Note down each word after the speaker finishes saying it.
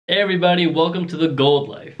Hey everybody, welcome to The Gold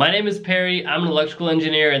Life. My name is Perry, I'm an electrical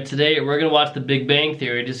engineer, and today we're going to watch The Big Bang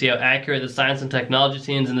Theory to see how accurate the science and technology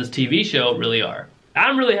scenes in this TV show really are.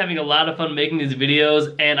 I'm really having a lot of fun making these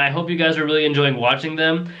videos, and I hope you guys are really enjoying watching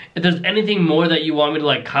them. If there's anything more that you want me to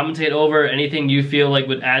commentate over, anything you feel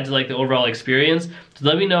would add to the overall experience, so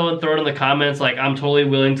let me know and throw it in the comments. I'm totally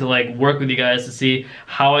willing to work with you guys to see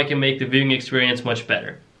how I can make the viewing experience much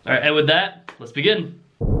better. Alright, and with that, let's begin.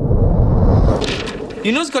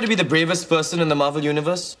 You know who's got to be the bravest person in the Marvel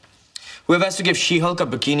Universe? Whoever has to give She-Hulk a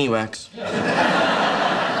bikini wax. You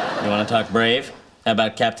want to talk brave? How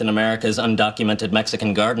about Captain America's undocumented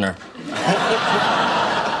Mexican gardener?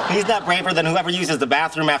 He's not braver than whoever uses the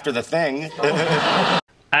bathroom after the thing.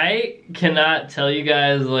 I cannot tell you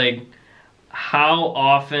guys, how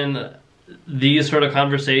often these sort of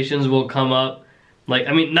conversations will come up.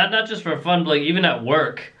 I mean, not just for fun, but even at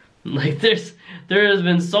work. There has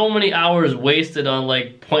been so many hours wasted on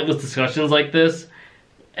pointless discussions like this,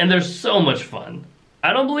 and they're so much fun.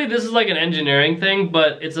 I don't believe this is an engineering thing,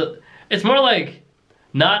 but it's more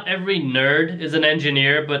not every nerd is an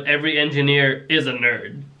engineer, but every engineer is a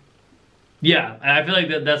nerd. Yeah, I feel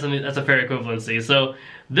that's a fair equivalency. So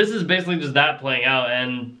this is basically just that playing out,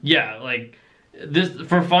 and yeah, this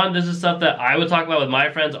for fun. This is stuff that I would talk about with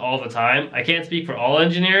my friends all the time. I can't speak for all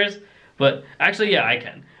engineers, but actually, yeah, I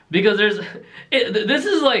can. Because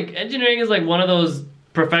engineering is one of those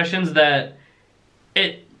professions that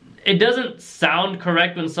it doesn't sound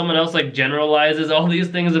correct when someone else generalizes all these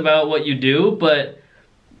things about what you do, but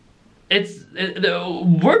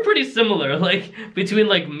we're pretty similar. Between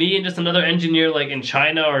me and just another engineer in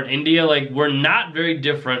China or in India, we're not very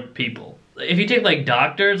different people. If you take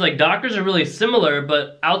doctors, doctors are really similar,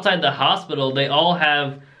 but outside the hospital, they all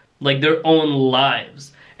have their own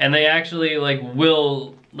lives, and they actually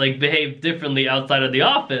will behave differently outside of the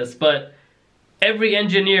office. But every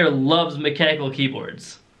engineer loves mechanical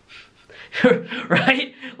keyboards.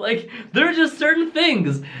 Right? There are just certain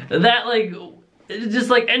things that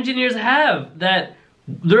engineers have that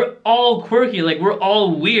they're all quirky, we're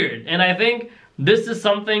all weird. And I think this is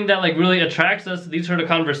something that really attracts us to these sort of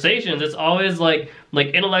conversations. It's always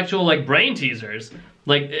intellectual brain teasers.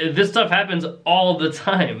 This stuff happens all the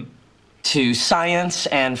time. To science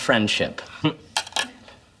and friendship.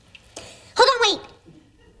 Hold on,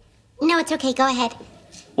 wait. No, it's okay. Go ahead.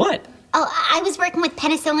 What? Oh, I was working with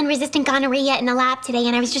penicillin-resistant gonorrhea in a lab today,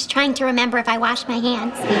 and I was just trying to remember if I washed my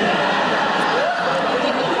hands.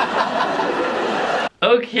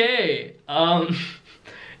 Okay.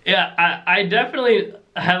 Yeah, I definitely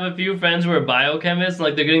have a few friends who are biochemists.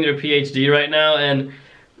 They're getting their PhD right now, and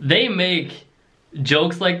they make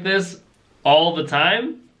jokes like this all the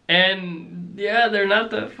time. And yeah, they're not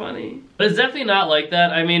that funny. But it's definitely not like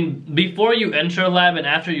that. I mean, before you enter a lab and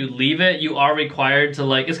after you leave it, you are required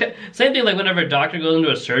to it's same thing whenever a doctor goes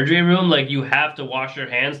into a surgery room, you have to wash your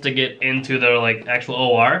hands to get into the actual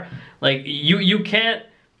OR. You can't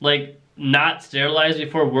not sterilize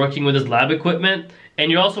before working with this lab equipment,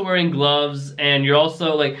 and you're also wearing gloves, and you're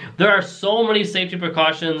also there are so many safety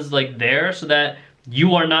precautions there so that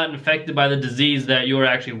you are not infected by the disease that you are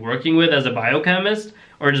actually working with as a biochemist,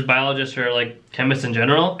 or just biologists or chemists in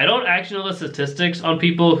general. I don't actually know the statistics on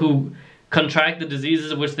people who contract the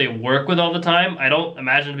diseases which they work with all the time. I don't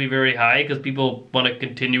imagine to be very high because people want to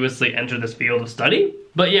continuously enter this field of study.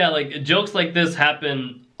 But yeah, jokes like this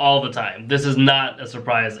happen all the time. This is not a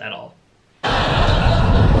surprise at all.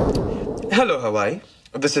 Hello, Hawaii.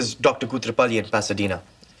 This is Dr. Kutrapalli in Pasadena.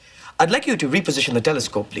 I'd like you to reposition the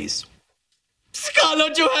telescope, please.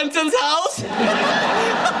 Scarlett Johansson's house?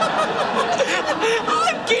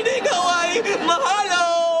 I'm kidding, Hawaii!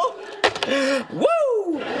 Mahalo!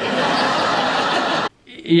 Woo!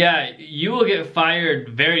 Yeah, you will get fired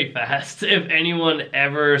very fast if anyone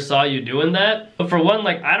ever saw you doing that. But for one,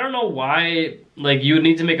 I don't know why, you would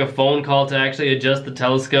need to make a phone call to actually adjust the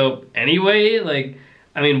telescope anyway.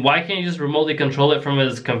 I mean, why can't you just remotely control it from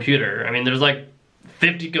his computer? I mean, there's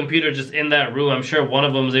 50 computers just in that room. I'm sure one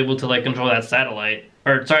of them is able to control that satellite.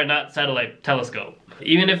 Or sorry, not satellite, telescope.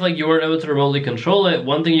 Even if you weren't able to remotely control it,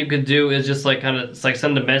 one thing you could do is just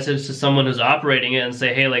send a message to someone who's operating it and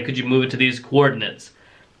say, hey, could you move it to these coordinates?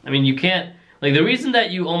 I mean, you can't, the reason that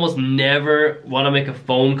you almost never want to make a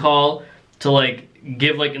phone call to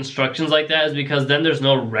give instructions like that is because then there's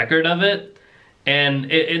no record of it.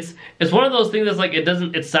 And it's one of those things that's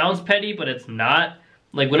it sounds petty, but it's not.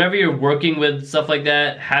 Whenever you're working with stuff like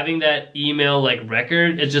that, having that email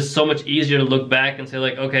record, it's just so much easier to look back and say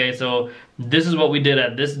okay, so this is what we did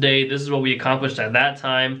at this date, this is what we accomplished at that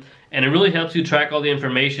time, and it really helps you track all the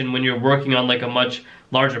information when you're working on a much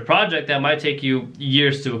larger project that might take you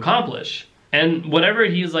years to accomplish. And whatever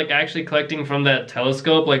he's like actually collecting from that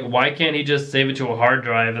telescope, like why can't he just save it to a hard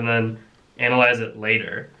drive and then analyze it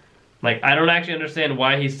later? Like I don't actually understand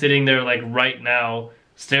why he's sitting there like right now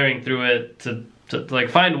staring through it to like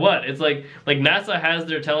find what? It's like NASA has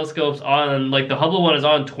their telescopes on, like the Hubble one is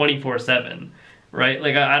on 24/7, right?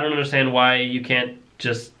 Like I don't understand why you can't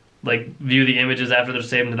just like view the images after they're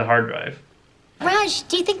saved into the hard drive. Raj,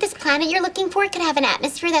 do you think this planet you're looking for could have an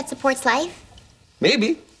atmosphere that supports life?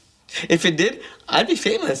 Maybe. If it did, I'd be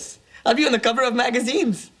famous. I'd be on the cover of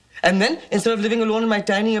magazines. And then, instead of living alone in my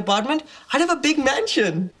tiny apartment, I'd have a big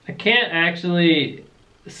mansion. I can't actually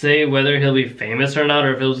say whether he'll be famous or not,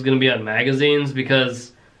 or if he's going to be on magazines,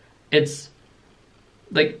 because it's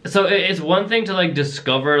like, so it's one thing to like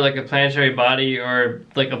discover like a planetary body or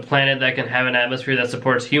like a planet that can have an atmosphere that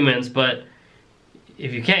supports humans, but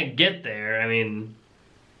if you can't get there, I mean,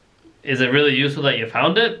 is it really useful that you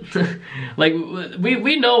found it? Like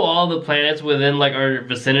we know all the planets within like our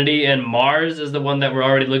vicinity, and Mars is the one that we're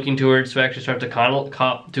already looking towards to actually start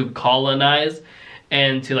to colonize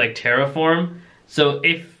and to like terraform. So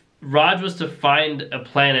if Raj was to find a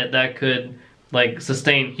planet that could like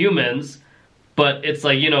sustain humans, but it's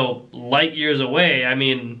like, you know, light years away, I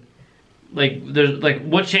mean, like there's like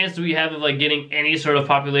what chance do we have of like getting any sort of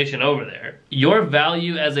population over there? Your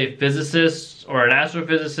value as a physicist or an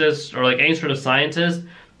astrophysicist or like any sort of scientist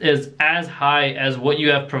is as high as what you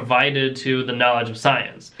have provided to the knowledge of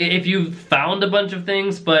science. If you've found a bunch of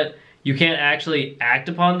things but you can't actually act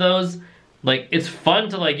upon those, like it's fun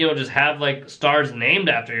to like, you know, just have like stars named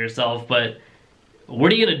after yourself, but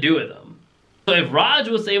what are you gonna do with them? So if Raj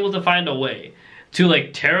was able to find a way to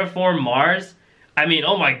like terraform Mars, I mean,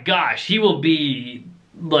 oh my gosh, he will be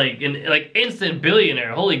like an instant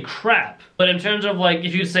billionaire. Holy crap. But in terms of like,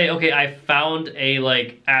 if you say, okay, I found a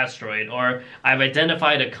like asteroid, or I've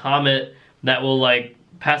identified a comet that will like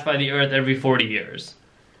pass by the Earth every 40 years.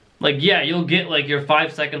 Like, yeah, you'll get like your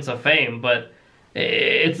 5 seconds of fame, but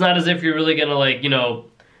it's not as if you're really gonna like, you know,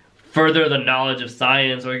 further the knowledge of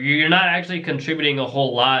science, or you're not actually contributing a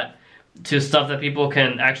whole lot to stuff that people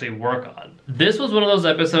can actually work on. This was one of those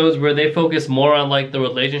episodes where they focus more on like the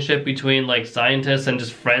relationship between like scientists and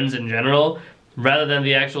just friends in general, rather than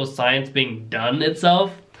the actual science being done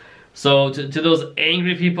itself. So to those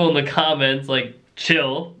angry people in the comments, like,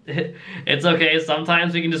 chill. It's okay.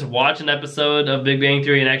 Sometimes we can just watch an episode of Big Bang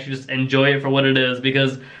Theory and actually just enjoy it for what it is,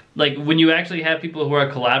 because like when you actually have people who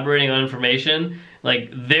are collaborating on information, like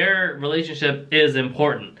their relationship is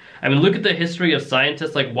important. I mean, look at the history of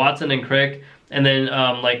scientists like Watson and Crick, and then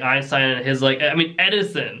like Einstein and his like, I mean,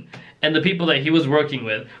 Edison, and the people that he was working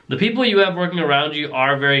with. The people you have working around you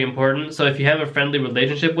are very important, so if you have a friendly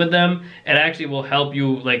relationship with them, it actually will help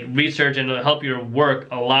you like research and it'll help your work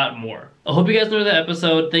a lot more. I hope you guys enjoyed the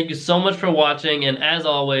episode. Thank you so much for watching, and as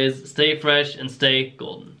always, stay fresh and stay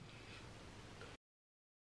golden.